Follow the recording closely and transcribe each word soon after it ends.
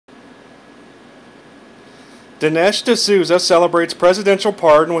Dinesh D'Souza celebrates presidential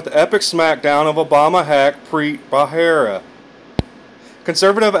pardon with epic smackdown of Obama hack Preet Bharara.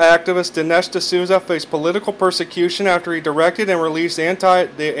 Conservative activist Dinesh D'Souza faced political persecution after he directed and released the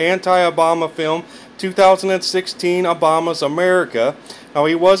anti-Obama film 2016 Obama's America. Now,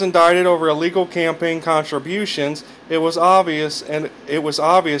 he was indicted over illegal campaign contributions. It was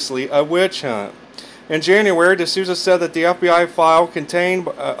obviously a witch hunt. In January, D'Souza said that the FBI file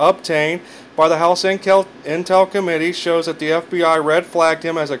obtained by the House Intel Committee shows that the FBI red-flagged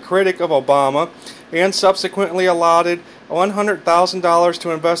him as a critic of Obama and subsequently allotted $100,000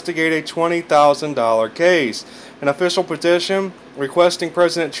 to investigate a $20,000 case. An official petition requesting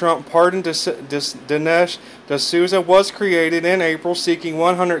President Trump pardon Dinesh D'Souza was created in April, seeking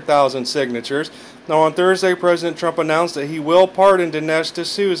 100,000 signatures. Now, on Thursday, President Trump announced that he will pardon Dinesh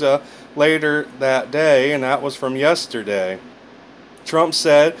D'Souza later that day, and that was from yesterday. Trump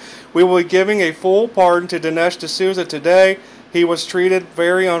said, "We will be giving a full pardon to Dinesh D'Souza today. He was treated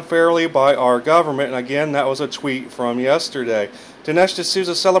very unfairly by our government." And again, that was a tweet from yesterday. Dinesh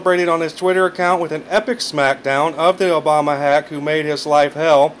D'Souza celebrated on his Twitter account with an epic smackdown of the Obama hack who made his life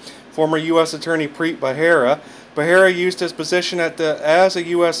hell, former U.S. Attorney Preet Bharara. Bharara used his position as a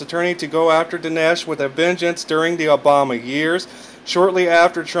U.S. Attorney to go after Dinesh with a vengeance during the Obama years. Shortly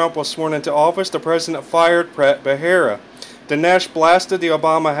after Trump was sworn into office, the president fired Preet Bharara. Dinesh blasted the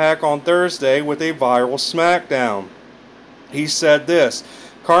Obama hack on Thursday with a viral smackdown. He said this: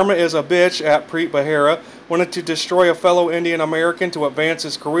 "Karma is a bitch at Preet Bharara. Wanted to destroy a fellow Indian American to advance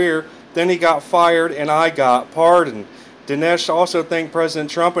his career. Then he got fired and I got pardoned." Dinesh also thanked President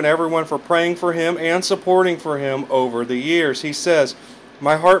Trump and everyone for praying for him and supporting for him over the years. He says,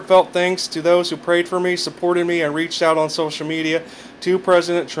 "My heartfelt thanks to those who prayed for me, supported me, and reached out on social media to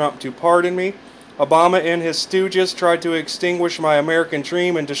President Trump to pardon me. Obama and his stooges tried to extinguish my American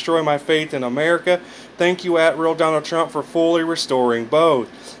dream and destroy my faith in America. Thank you, @RealDonaldTrump, for fully restoring both."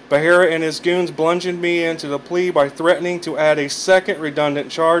 Bharara and his goons bludgeoned me into the plea by threatening to add a second redundant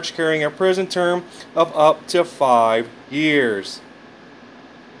charge carrying a prison term of up to 5 years.